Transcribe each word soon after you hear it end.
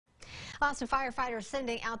Austin firefighters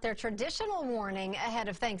sending out their traditional warning ahead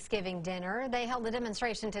of Thanksgiving dinner. They held a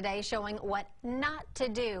demonstration today showing what not to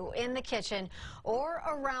do in the kitchen or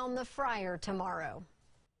around the fryer tomorrow.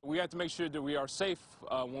 We have to make sure that we are safe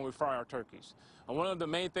when we fry our turkeys. And one of the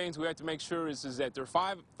main things we have to make sure is that there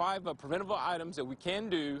are five preventable items that we can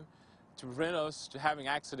do to prevent us to having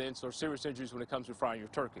accidents or serious injuries when it comes to frying your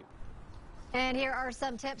turkey. And here are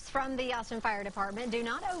some tips from the Austin Fire Department. Do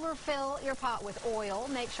not overfill your pot with oil.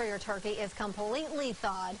 Make sure your turkey is completely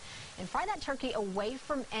thawed. And fry that turkey away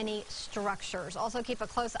from any structures. Also keep a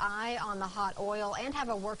close eye on the hot oil and have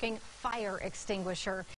a working fire extinguisher.